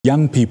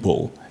young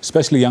people,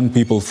 especially young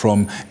people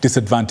from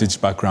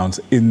disadvantaged backgrounds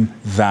in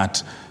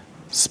that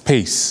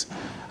space.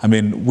 I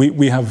mean,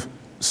 we have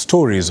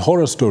stories,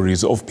 horror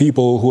stories of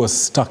people who are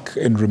stuck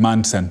in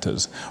remand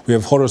centers. We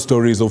have horror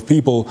stories of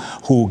people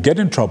who get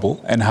in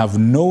trouble and have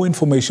no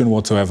information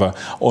whatsoever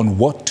on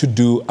what to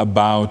do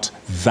about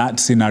that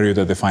scenario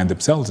that they find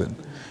themselves in.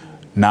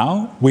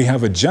 Now, we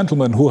have a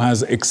gentleman who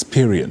has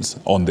experience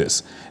on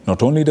this.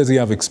 Not only does he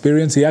have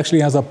experience, he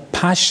actually has a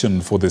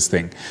passion for this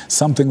thing,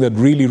 something that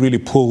really, really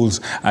pulls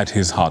at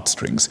his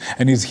heartstrings.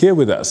 And he's here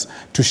with us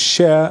to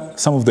share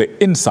some of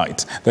the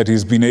insights that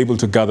he's been able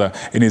to gather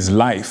in his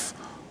life,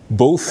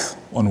 both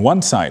on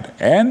one side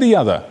and the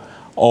other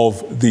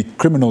of the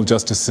criminal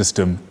justice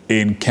system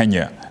in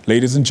Kenya.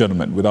 Ladies and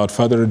gentlemen, without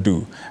further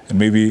ado, and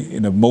maybe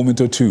in a moment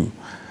or two,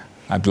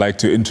 I'd like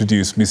to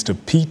introduce Mr.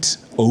 Pete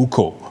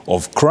Oko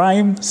of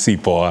Crime Si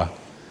Poa.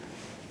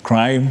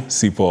 Crime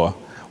Si Poa.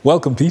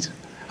 Welcome, Pete.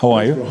 How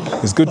are you?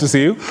 It's good to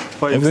see you.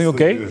 Everything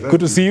okay? Good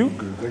to see you.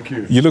 Good, thank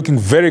you. You're looking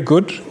very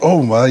good.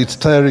 Oh my, it's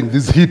tiring.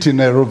 This heat in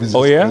Nairobi is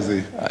just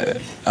crazy.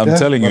 I'm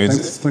telling you.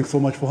 Thanks so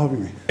much for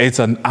having me. It's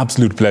an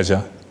absolute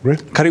pleasure. Great.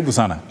 Karibu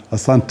sana.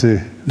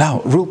 Asante.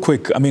 Now, real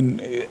quick, I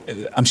mean,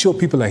 I'm sure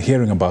people are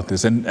hearing about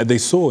this, and they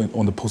saw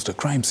on the poster,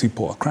 Crime Si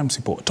Poa, Crime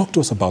Si Poa. Talk to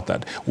us about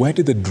that. Where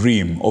did the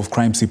dream of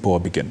Crime Si Poa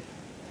begin?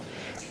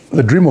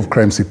 The dream of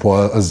Crime Si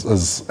Poa,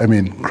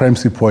 Crime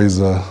Si Poa is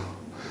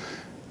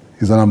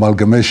an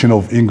amalgamation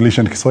of English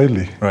and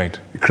Kiswahili. Right.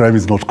 Crime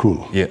is not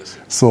cool. Yes.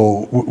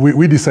 So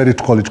we decided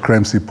to call it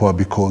Crime Si Poa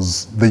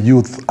because the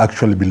youth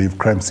actually believe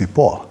Crime Si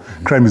Poa.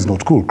 Mm-hmm. Crime is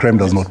not cool. Crime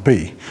does not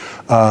pay.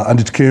 And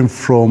it came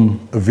from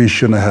a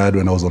vision I had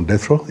when I was on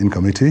death row in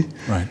committee.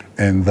 Right.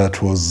 And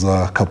that was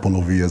a couple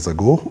of years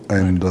ago.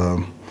 And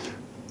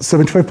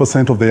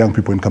 75% of the young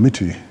people in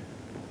committee,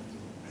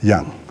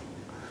 young,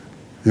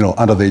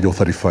 under the age of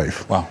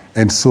 35. Wow.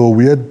 And so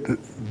we had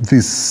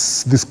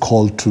this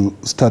call to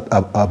start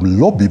a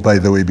lobby, by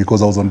the way,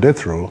 because I was on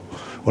death row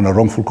on a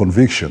wrongful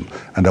conviction,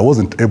 and I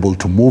wasn't able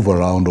to move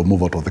around or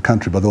move out of the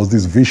country, but there was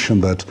this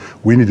vision that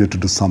we needed to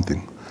do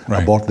something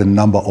about the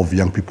number of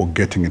young people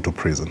getting into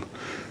prison.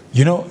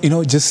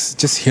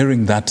 Just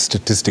hearing that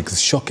statistic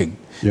is shocking.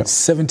 Yeah.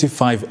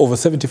 Over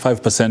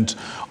 75%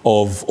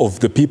 of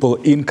the people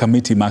in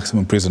committee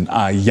maximum prison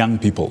are young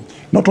people.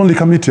 Not only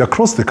committee,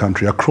 across the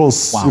country,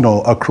 across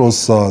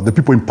the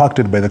people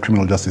impacted by the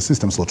criminal justice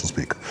system, so to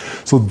speak.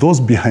 So those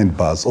behind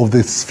bars, of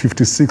this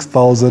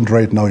 56,000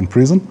 right now in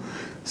prison,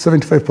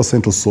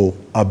 75% or so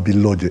are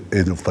below the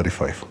age of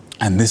 35.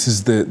 And this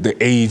is the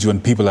age when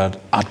people are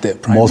at their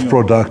prime. Most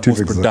productive,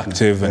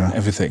 and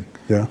everything.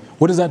 Yeah.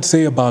 What does that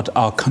say about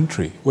our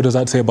country? What does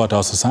that say about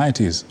our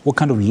societies? What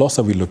kind of laws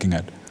are we looking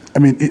at? I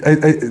mean,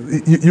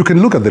 you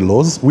can look at the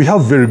laws. We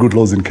have very good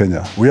laws in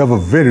Kenya. We have a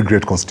very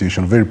great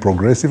constitution, very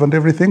progressive and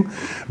everything.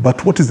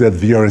 But what is the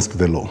adherence to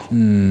the law?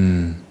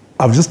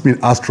 I've just been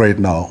asked right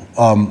now,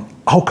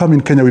 how come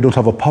in Kenya we don't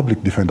have a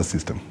public defender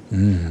system?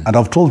 And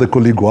I've told the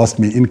colleague who asked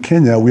me, in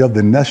Kenya we have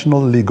the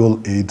National Legal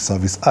Aid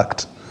Service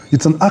Act.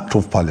 It's an act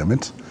of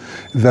parliament,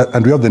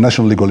 and we have the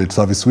National Legal Aid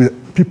Service, where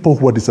people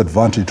who are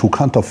disadvantaged, who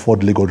can't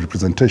afford legal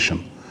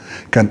representation,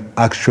 can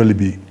actually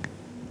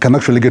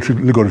get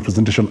legal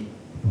representation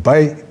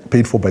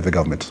paid for by the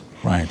government.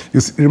 Right.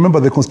 You see, remember,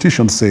 the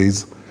Constitution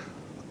says,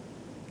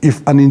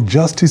 if an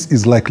injustice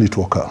is likely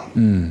to occur,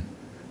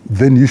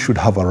 then you should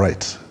have a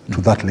right to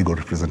that legal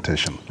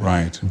representation.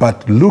 Right.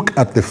 But look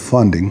at the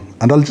funding,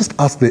 and I'll just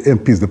ask the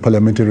MPs, the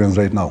parliamentarians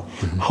right now,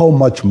 how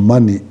much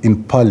money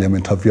in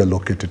parliament have you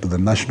allocated to the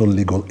National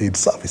Legal Aid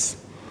Service?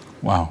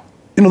 Wow.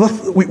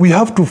 We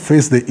have to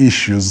face the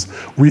issues.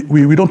 We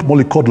don't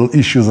mollycoddle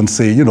issues and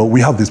say,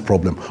 we have this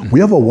problem. We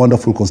have a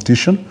wonderful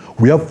constitution,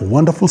 we have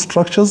wonderful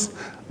structures,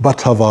 but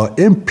have our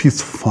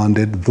MPs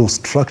funded those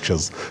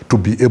structures to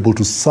be able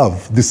to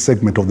serve this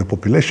segment of the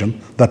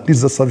population that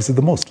needs the services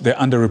the most? They're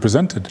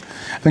underrepresented.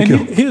 Thank you.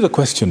 Here's a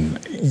question.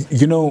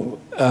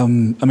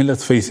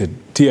 Let's face it,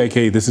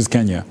 TIK, this is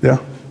Kenya. Yeah.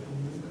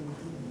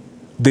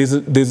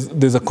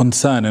 There's a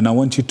concern, and I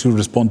want you to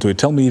respond to it.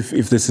 Tell me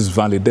if this is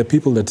valid. There are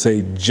people that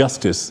say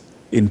justice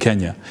in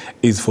Kenya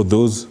is for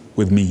those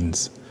with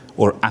means,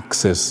 or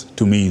access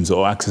to means,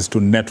 or access to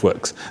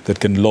networks that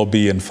can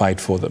lobby and fight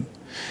for them.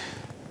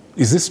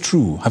 Is this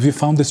true? Have you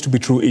found this to be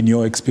true in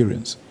your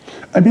experience?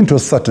 I mean, to a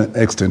certain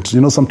extent.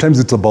 Sometimes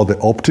it's about the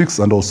optics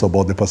and also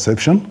about the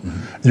perception.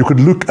 You could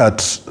look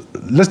at,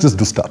 let's just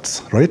do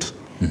stats, right?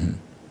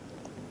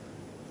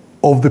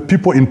 Of the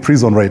people in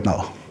prison right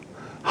now,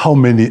 how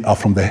many are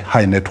from the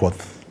high net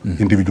worth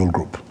individual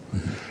group?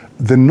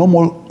 The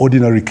normal,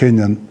 ordinary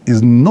Kenyan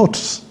is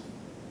not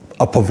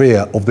a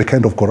purveyor of the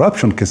kind of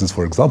corruption cases,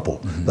 for example,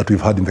 that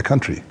we've had in the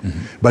country.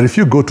 But if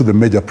you go to the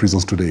major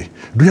prisons today,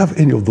 do you have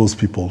any of those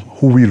people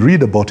who we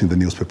read about in the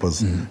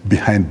newspapers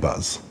behind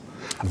bars?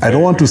 I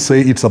don't want to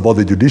say it's about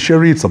the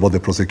judiciary, it's about the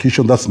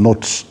prosecution. That's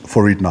not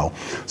for it now.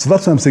 So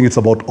that's why I'm saying it's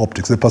about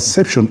optics. The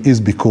perception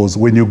is because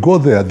when you go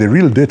there, the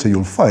real data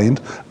you'll find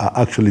are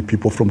actually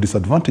people from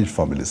disadvantaged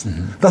families.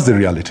 That's the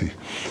reality.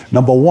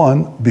 Number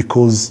one,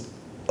 because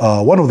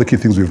one of the key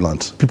things we've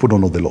learned, people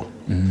don't know the law.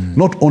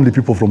 Not only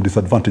people from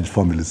disadvantaged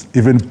families,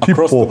 even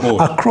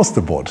people across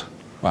the board.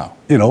 Wow.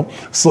 You know,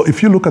 so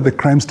if you look at the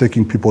crimes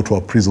taking people to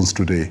our prisons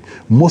today,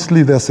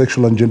 mostly they're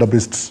sexual and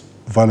gender-based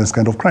violence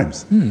kind of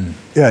crimes.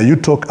 Yeah, you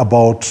talk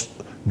about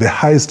the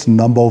highest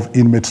number of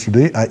inmates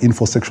today are in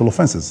for sexual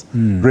offenses,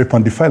 rape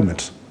and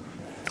defilement.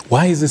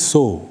 Why is this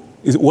so?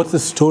 What's the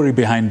story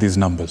behind these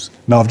numbers?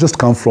 Now, I've just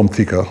come from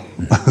Thika.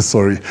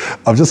 Sorry.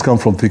 I've just come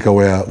from Thika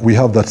where we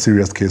have that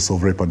serious case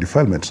of rape and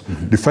defilement.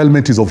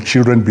 Defilement is of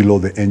children below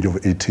the age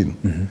of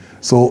 18.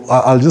 So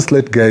I'll just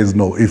let guys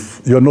know,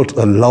 if you're not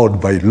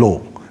allowed by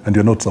law and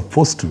you're not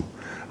supposed to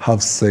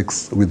have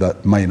sex with a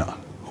minor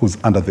who's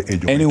under the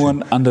age of 18.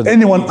 Anyone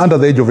under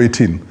the age of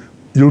 18,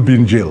 you'll be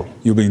in jail.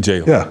 You'll be in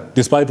jail. Yeah.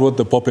 Despite what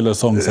the popular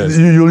song says.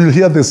 You'll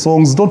hear the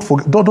songs.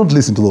 Don't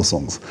listen to those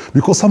songs,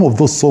 because some of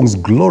those songs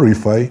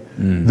glorify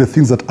the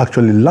things that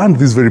actually land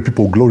these very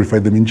people, glorify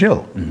them in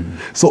jail.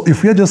 So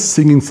if we're just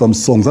singing some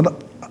songs, and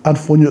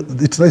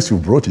it's nice you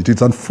brought it.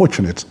 It's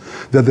unfortunate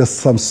that there's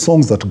some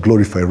songs that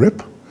glorify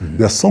rape.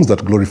 There are songs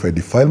that glorify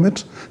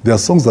defilement. There are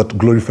songs that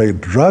glorify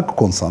drug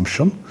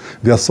consumption.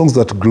 There are songs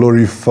that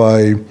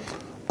glorify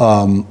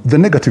the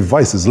negative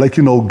vices, like,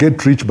 you know,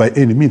 get rich by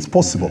any means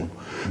possible.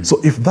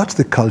 So if that's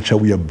the culture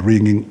we are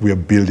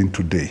building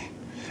today,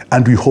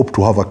 and we hope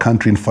to have a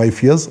country in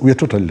 5 years, we are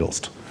totally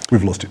lost.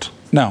 We've lost it.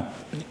 Now,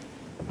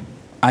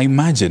 I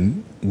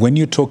imagine when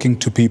you're talking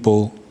to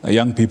people,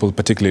 young people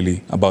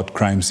particularly, about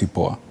Crime Si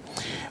Poa,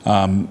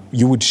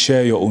 you would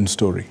share your own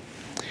story.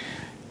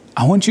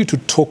 I want you to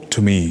talk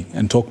to me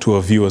and talk to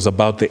our viewers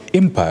about the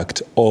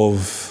impact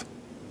of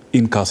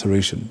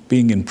incarceration,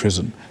 being in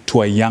prison,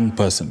 to a young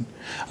person.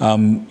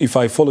 If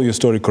I follow your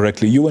story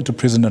correctly, you went to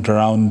prison at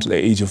around the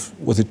age of,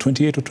 was it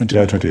 28 or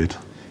 29? Yeah, 28.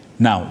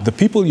 Now, the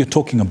people you're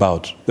talking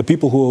about, the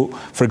people who,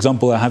 for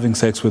example, are having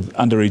sex with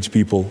underage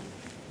people,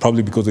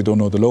 probably because they don't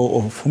know the law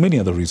or for many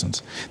other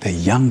reasons, they're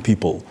young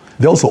people.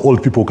 They're also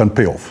old people who can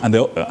pay off. And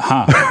they're,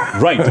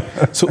 right.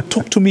 So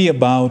talk to me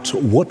about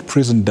what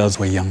prison does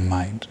to a young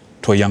mind,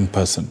 to a young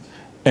person.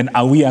 And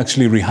are we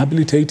actually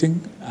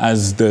rehabilitating,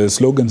 as the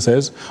slogan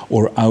says,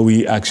 or are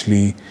we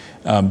actually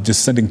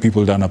just sending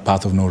people down a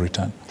path of no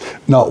return?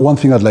 Now, one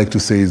thing I'd like to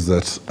say is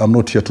that I'm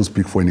not here to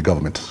speak for any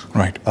government,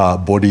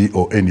 body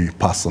or any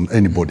person,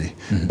 anybody,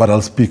 but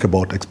I'll speak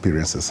about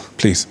experiences.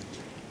 Please.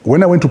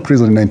 When I went to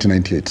prison in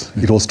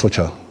 1998, it was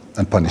torture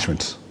and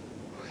punishment.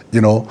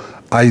 You know,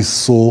 I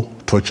saw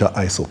torture,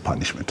 I saw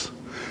punishment.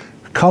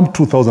 Come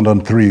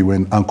 2003,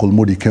 when Uncle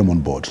Moody came on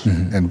board,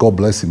 and God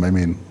bless him, I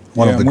mean,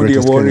 one of the Moody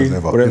greatest Awori, Kenyans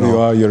ever. Wherever you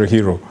are, you're a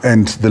hero.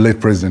 And the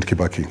late President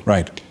Kibaki.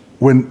 Right.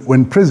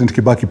 When President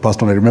Kibaki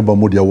passed on, I remember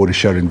Moody Awori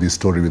sharing this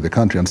story with the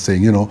country and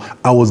saying, you know,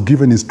 I was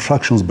given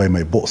instructions by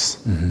my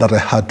boss that I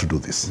had to do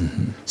this.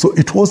 So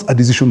it was a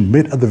decision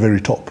made at the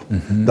very top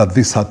that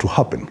this had to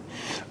happen.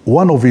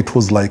 One of it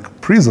was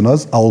like,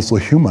 prisoners are also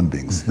human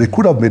beings. They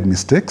could have made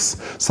mistakes.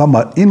 Some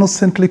are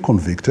innocently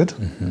convicted.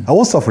 I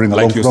was suffering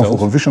like a long for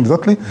conviction,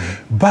 exactly.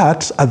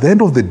 But at the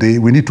end of the day,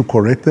 we need to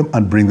correct them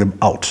and bring them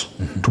out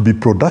to be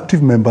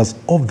productive members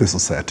of the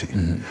society.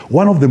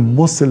 One of the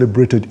most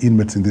celebrated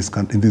inmates in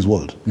this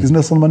world is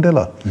Nelson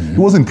Mandela. He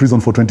was in prison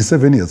for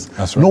 27 years.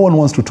 That's right. No one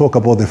wants to talk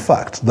about the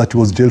fact that he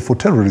was jailed for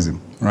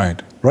terrorism. Right.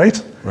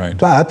 Right? Right.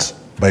 But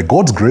by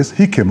God's grace,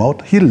 he came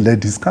out, he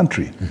led his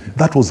country.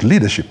 That was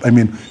leadership. I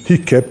mean, he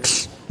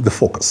kept the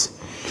focus.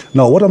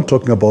 Now, what I'm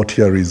talking about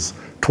here is,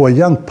 to a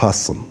young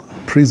person,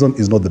 prison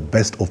is not the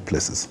best of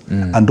places.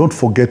 And don't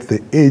forget,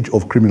 the age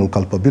of criminal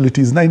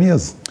culpability is 9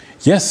 years.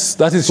 Yes,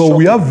 that is so shocking.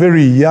 We have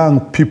very young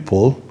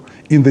people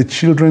in the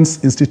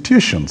children's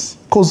institutions.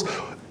 Because,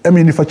 I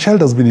mean, if a child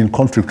has been in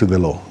conflict with the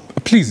law,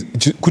 please,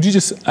 could you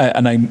just,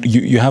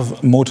 you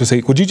have more to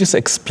say, could you just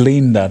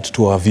explain that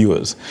to our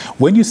viewers?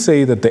 When you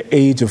say that the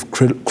age of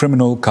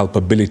criminal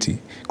culpability,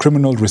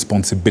 criminal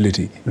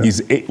responsibility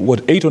is, 8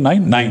 or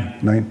 9? 9.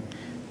 9.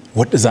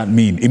 What does that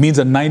mean? It means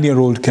a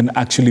 9-year-old can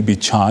actually be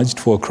charged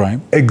for a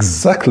crime?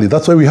 Exactly.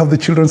 That's why we have the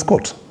children's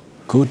court.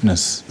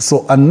 Goodness. So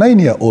a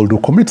 9-year-old who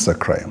commits a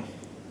crime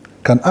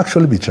can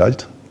actually be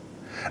charged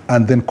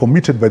and then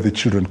committed by the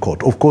children's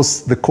court. Of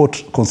course, the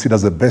court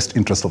considers the best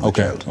interest of the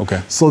child.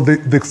 Okay. So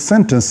the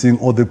sentencing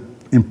or the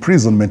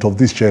imprisonment of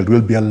this child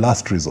will be a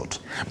last resort.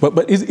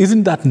 But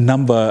isn't that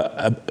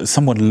number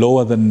somewhat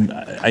lower than,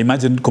 I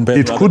imagine,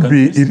 compared to other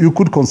countries? You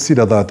could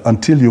consider that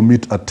until you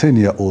meet a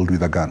 10-year-old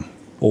with a gun.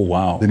 Oh,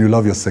 wow. Then you'll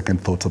have your second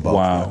thoughts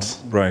about that.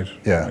 Right.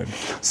 Yeah. Right.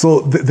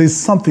 So there's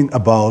something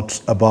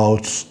about,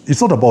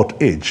 it's not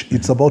about age,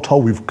 it's about how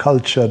we've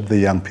cultured the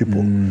young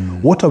people.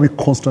 What are we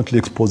constantly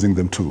exposing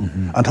them to?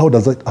 And how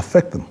does that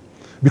affect them?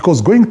 Because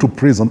going to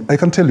prison, I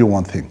can tell you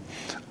one thing.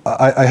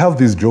 I have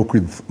this joke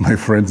with my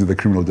friends in the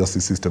criminal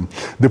justice system.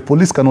 The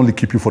police can only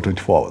keep you for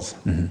 24 hours.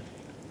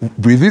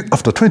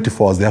 After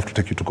 24 hours, they have to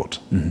take you to court.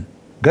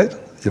 Right?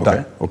 You're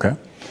done. Okay.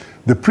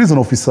 The prison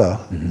officer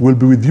will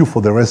be with you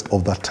for the rest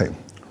of that time.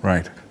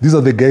 Right. These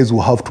are the guys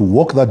who have to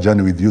walk that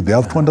journey with you. They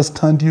have to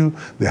understand you.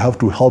 They have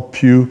to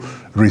help you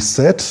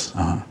reset.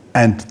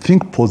 and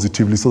think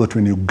positively so that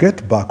when you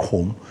get back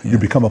home, you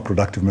become a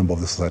productive member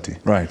of the society.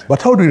 Right.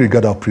 But how do we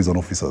regard our prison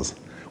officers?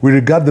 We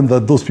regard them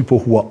as those people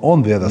who are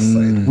on the other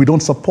side. We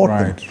don't support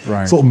them.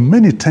 Right. So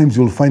many times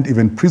you'll find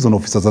even prison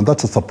officers, and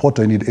that's a support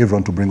I need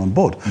everyone to bring on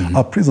board.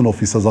 Our prison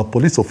officers, our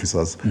police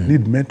officers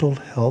need mental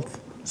health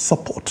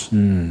support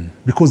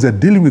because they're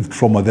dealing with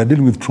trauma. They're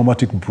dealing with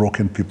traumatic,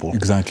 broken people.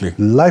 Exactly.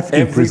 Life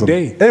in prison.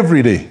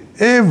 Every day.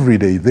 Every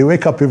day. They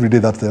wake up every day.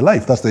 That's their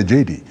life. That's their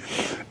JD.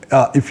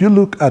 If you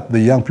look at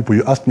the young people,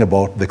 you asked me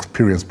about the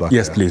experience back there.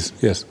 Yes, please.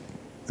 Yes.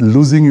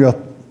 Losing your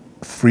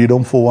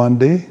freedom for one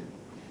day,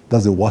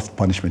 that's the worst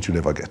punishment you'll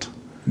ever get.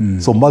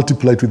 So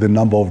multiply it with the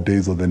number of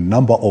days or the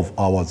number of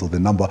hours or the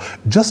number.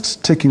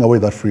 Just taking away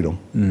that freedom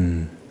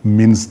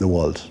means the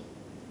world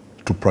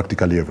to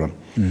practically everyone.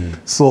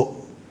 So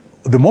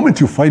the moment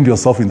you find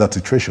yourself in that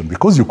situation,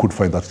 because you could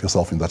find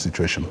yourself in that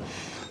situation,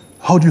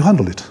 how do you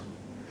handle it?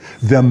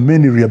 There are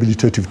many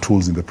rehabilitative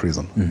tools in the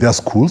prison. There are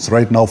schools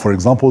right now, for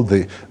example,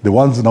 the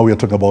ones now we are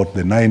talking about,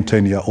 the 9,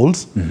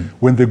 10-year-olds,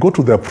 when they go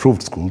to the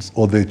approved schools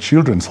or the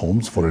children's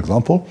homes, for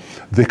example,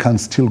 they can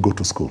still go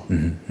to school.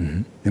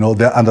 You know,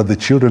 they're under the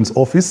children's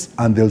office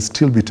and they'll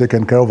still be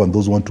taken care of, and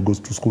those who want to go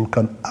to school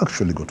can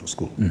actually go to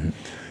school.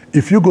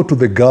 If you go to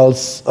the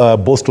girls'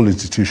 Boston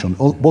institution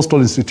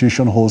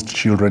hosts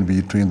children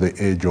between the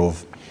age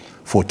of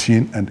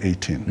 14 and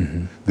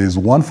 18. There's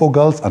one for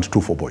girls and 2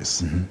 for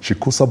boys.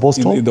 Shikusa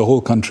Boston. In the whole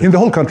country? In the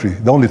whole country,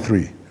 the only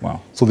 3. Wow.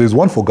 So there's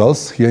one for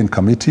girls here in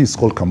Kamiti, it's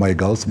called Kamai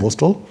Girls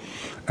Boston.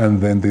 And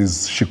then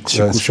there's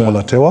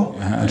Shimalatewa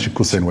and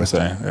Shikusa in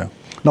Western.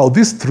 Now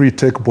these 3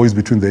 take boys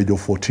between the age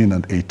of 14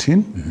 and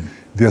 18.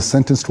 They are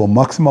sentenced to a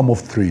maximum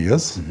of 3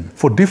 years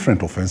for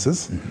different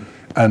offenses.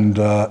 And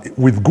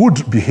with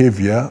good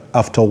behavior,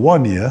 after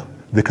 1 year,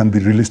 they can be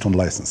released on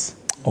license.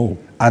 Oh.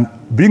 And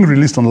being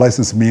released on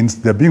license means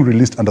they're being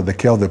released under the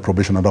care of the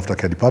probation and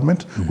aftercare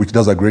department, which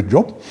does a great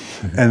job.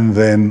 And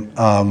then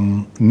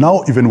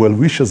now even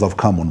well-wishers have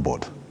come on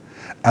board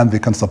and they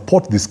can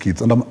support these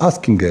kids. And I'm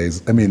asking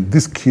guys, I mean,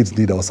 these kids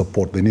need our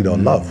support. They need our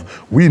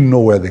love. We know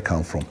where they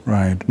come from.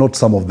 Right. Not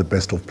some of the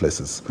best of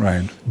places.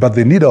 Right. But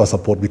they need our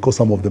support because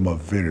some of them are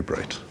very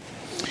bright.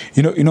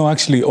 You know,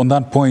 actually, on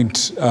that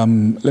point,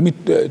 let me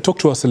talk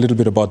to us a little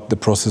bit about the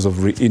process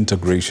of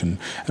reintegration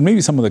and maybe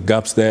some of the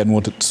gaps there and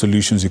what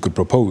solutions you could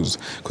propose.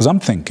 Because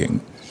I'm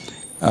thinking,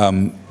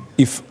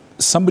 if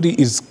somebody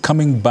is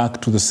coming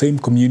back to the same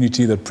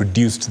community that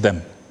produced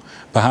them,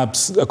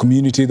 perhaps a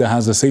community that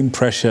has the same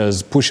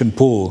pressures, push and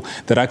pull,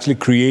 that actually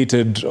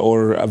created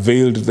or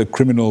availed the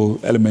criminal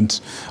element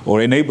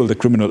or enabled the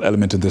criminal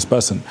element in this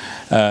person.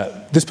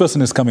 This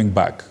person is coming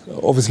back,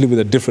 obviously with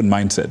a different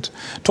mindset.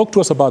 Talk to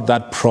us about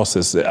that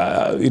process,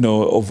 you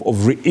know, of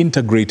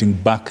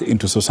reintegrating back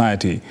into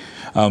society.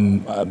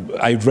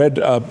 I read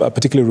a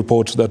particular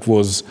report that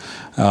was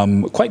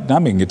quite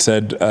damning. It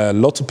said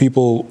lots of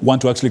people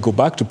want to actually go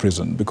back to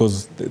prison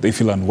because they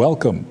feel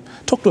unwelcome.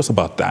 Talk to us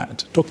about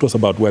that. Talk to us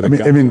about where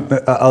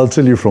I'll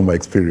tell you from my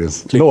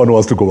experience. Please. No one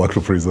wants to go back to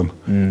prison.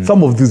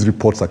 Some of these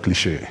reports are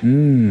cliche.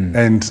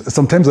 And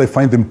sometimes I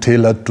find them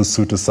tailored to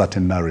suit a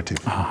certain narrative.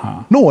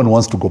 No one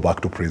wants to go back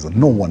to prison.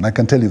 No one. I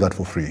can tell you that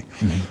for free.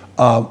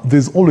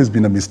 There's always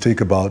been a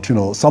mistake about, you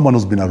know, someone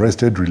who's been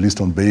arrested,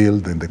 released on bail,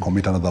 then they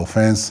commit another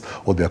offense,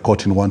 or they're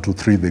caught in 1, 2,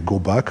 3, they go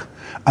back.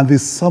 And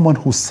there's someone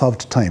who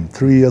served time,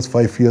 3 years,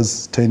 5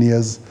 years, 10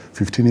 years,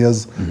 15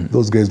 years.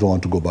 Those guys don't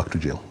want to go back to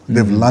jail.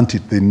 They've learned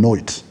it. They know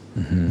it.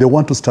 They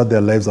want to start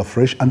their lives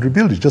afresh and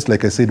rebuild it. Just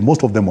like I said,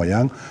 most of them were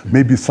young.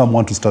 Maybe some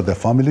want to start their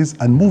families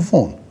and move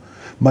on.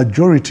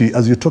 Majority,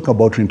 as you talk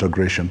about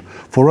reintegration,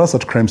 for us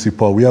at Crime Si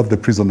Poa, we have the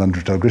Prison and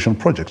Reintegration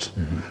Project,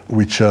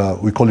 which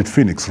we call it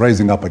Phoenix,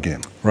 Rising Up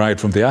Again. Right,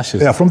 from the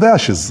ashes. Yeah, from the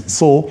ashes.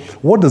 So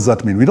what does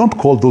that mean? We don't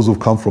call those who've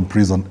come from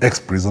prison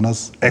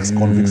ex-prisoners,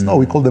 ex-convicts. No,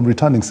 we call them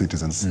returning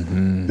citizens.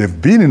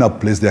 They've been in a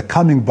place, they're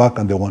coming back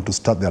and they want to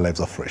start their lives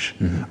afresh.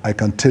 I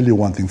can tell you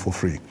one thing for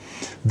free.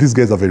 These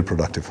guys are very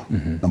productive,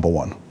 number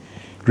one.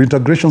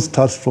 Reintegration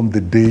starts from the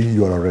day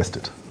you are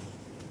arrested.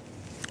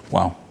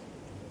 Wow.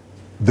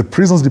 The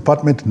prisons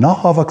department now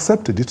have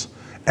accepted it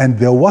and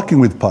they're working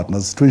with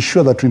partners to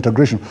ensure that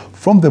reintegration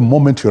from the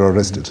moment you're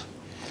arrested.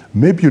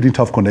 Maybe you didn't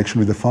have connection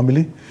with the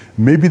family.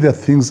 Maybe there are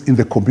things in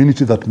the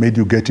community that made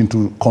you get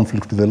into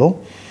conflict with the law.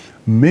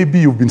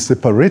 Maybe you've been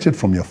separated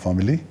from your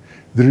family.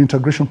 The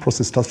reintegration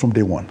process starts from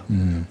day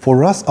one.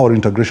 For us, our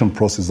integration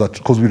process,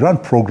 because we run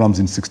programs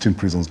in 16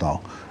 prisons now,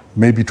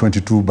 maybe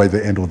 22 by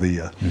the end of the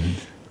year.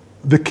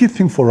 The key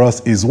thing for us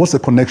is what's the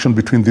connection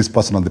between this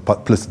person and the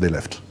place they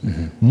left.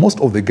 Most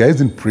of the guys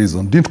in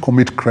prison didn't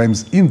commit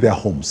crimes in their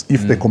homes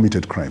if they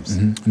committed crimes.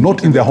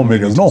 Not in their home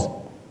areas,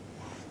 no.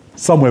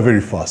 Some were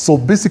very far. So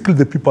basically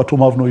the people at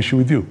home have no issue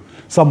with you.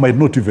 Some might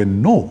not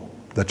even know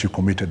that you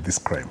committed this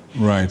crime.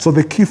 Right. So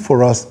the key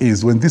for us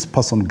is when this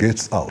person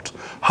gets out,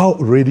 how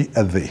ready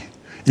are they?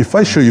 If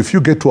I show you, if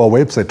you get to our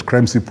website,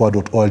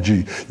 crimesipoa.org,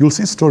 you'll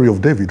see a story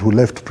of David who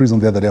left prison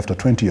the other day after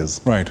 20 years.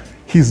 Right.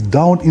 He's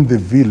down in the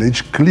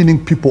village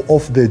cleaning people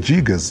off their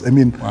jiggers. I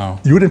mean,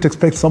 you wouldn't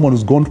expect someone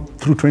who's gone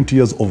through 20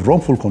 years of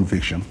wrongful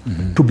conviction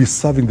to be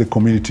serving the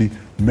community,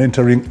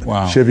 mentoring,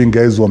 shaving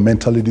guys who are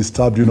mentally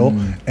disturbed, you know,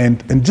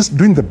 and just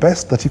doing the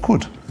best that he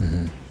could.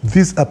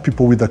 These are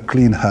people with a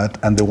clean heart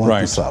and they want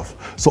to serve.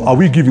 So are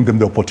we giving them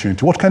the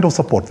opportunity? What kind of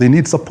support? They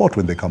need support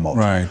when they come out.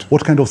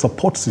 What kind of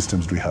support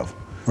systems do we have?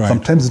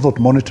 Sometimes it's not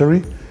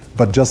monetary,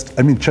 but just,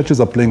 I mean,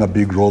 churches are playing a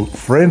big role.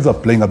 Friends are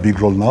playing a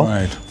big role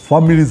now.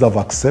 Families have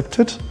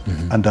accepted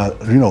and are,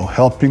 you know,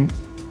 helping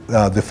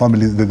the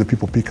family, the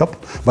people pick up.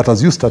 But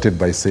as you started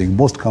by saying,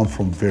 most come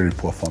from very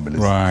poor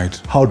families.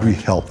 How do we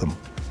help them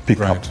pick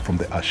up from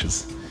the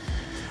ashes?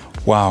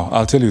 Wow,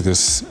 I'll tell you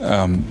this.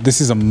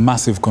 This is a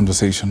massive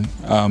conversation.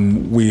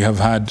 We have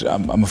had,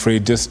 I'm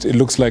afraid, it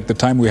looks like the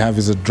time we have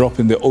is a drop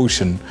in the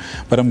ocean.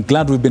 But I'm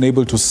glad we've been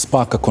able to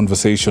spark a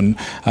conversation,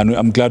 and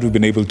I'm glad we've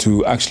been able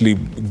to actually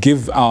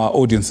give our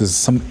audiences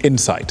some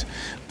insight.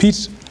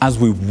 Pete, as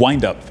we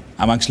wind up,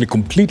 I'm actually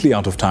completely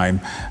out of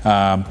time.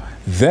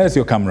 There's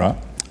your camera.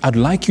 I'd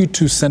like you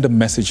to send a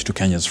message to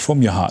Kenyans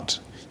from your heart.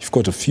 You've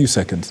got a few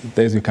seconds.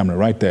 There's your camera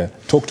right there.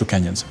 Talk to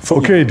Kenyans.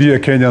 Okay, dear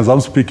Kenyans, I'm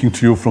speaking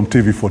to you from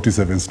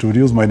TV47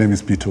 Studios. My name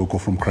is Peter Oko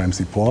from Crime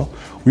Si Poa.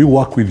 We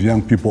work with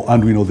young people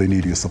and we know they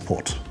need your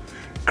support.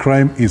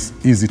 Crime is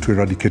easy to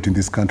eradicate in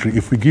this country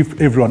if we give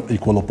everyone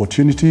equal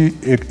opportunity,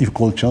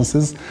 equal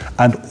chances,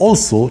 and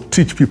also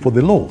teach people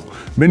the law.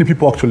 Many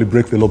people actually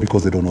break the law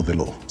because they don't know the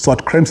law. So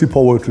at Crime Si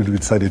Poa, what we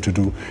decided to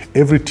do,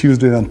 every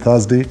Tuesday and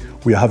Thursday,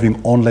 we are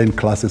having online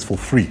classes for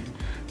free.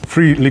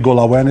 Free legal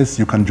awareness.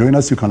 You can join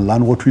us, you can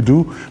learn what we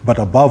do, but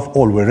above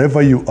all,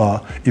 wherever you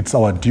are, it's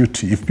our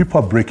duty. If people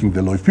are breaking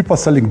the law, if people are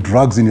selling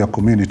drugs in your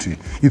community,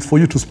 it's for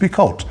you to speak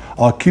out.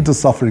 Our kids are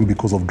suffering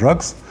because of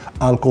drugs,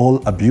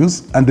 alcohol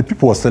abuse, and the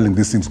people who are selling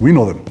these things, we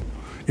know them.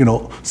 You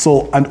know,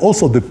 so, and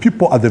also the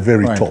people at the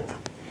very top.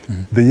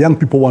 The young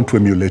people want to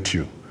emulate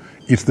you.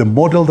 It's the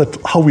model that,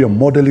 how we are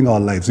modeling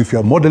our lives. If we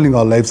are modeling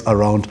our lives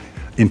around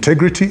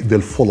integrity, they'll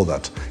follow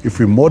that. If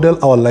we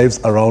model our lives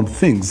around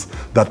things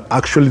that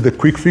actually the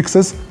quick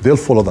fixes, they'll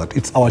follow that.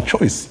 It's our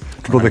choice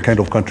to know the kind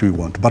of country we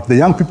want. But the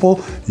young people,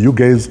 you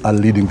guys are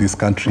leading this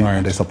country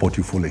and I support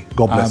you fully.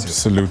 God bless you.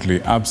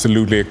 Absolutely,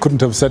 absolutely. I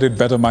couldn't have said it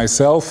better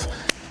myself,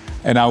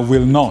 and I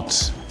will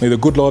not. May the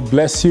good Lord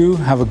bless you.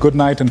 Have a good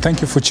night, and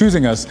thank you for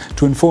choosing us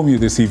to inform you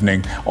this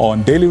evening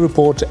on Daily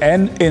Report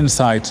and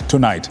Insight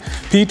Tonight.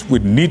 Pete, we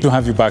need to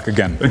have you back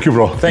again. Thank you,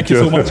 bro. Thank you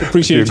so much.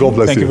 Appreciate it. God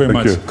bless you. Thank you very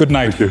much. You. Good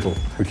night, people.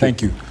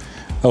 Thank you.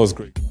 That was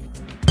great.